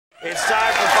It's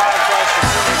time for 5 questions.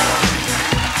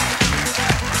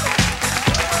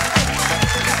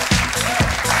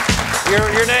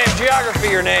 Your name, geography,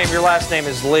 your name, your last name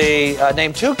is Leigh.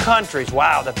 Name 2 countries,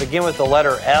 wow, that begin with the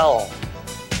letter L.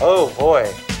 Oh,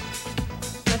 boy.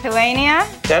 Lithuania.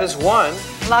 That is 1.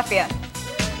 Latvia.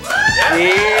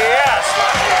 Yes,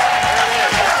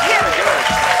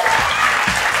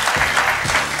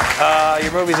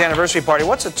 your movie's anniversary party.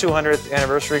 What's the 200th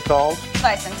anniversary called?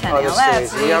 Bicentennial. Oh,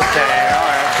 let's see. Okay, all right.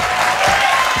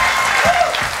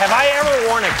 Have I ever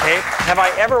worn a cape? Have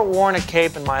I ever worn a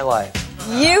cape in my life?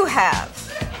 You have.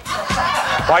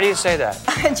 Why do you say that?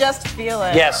 I just feel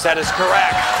it. Yes, that is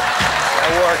correct.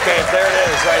 I wore a cape. There it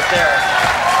is, right there.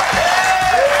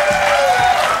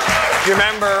 Do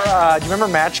you remember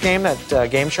Match Game, that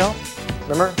game show?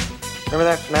 Remember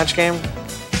that Match Game?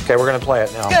 Okay, we're gonna play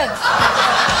it now. Good.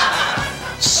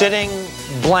 Sitting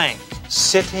blank.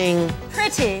 Sitting.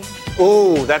 Pretty.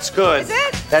 Ooh, that's good. Is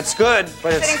it? That's good,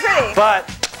 but Sitting pretty. But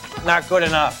not good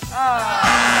enough.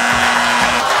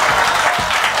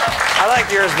 I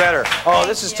like yours better. Oh,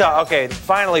 this is tough. Okay,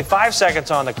 finally, 5 seconds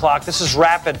on the clock. This is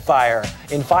rapid fire.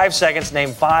 In 5 seconds,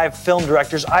 name 5 film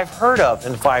directors I've heard of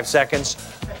in 5 seconds.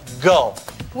 Go.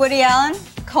 Woody Allen,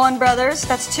 Coen Brothers,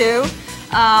 that's 2.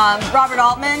 Robert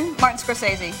Altman, Martin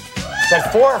Scorsese. Is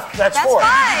that 4? That's 4.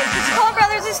 5, because Coen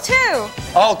Brothers is 2.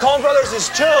 Oh, Coen Brothers is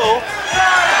 2?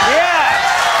 Yes!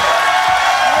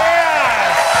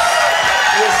 Yes!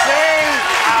 You see?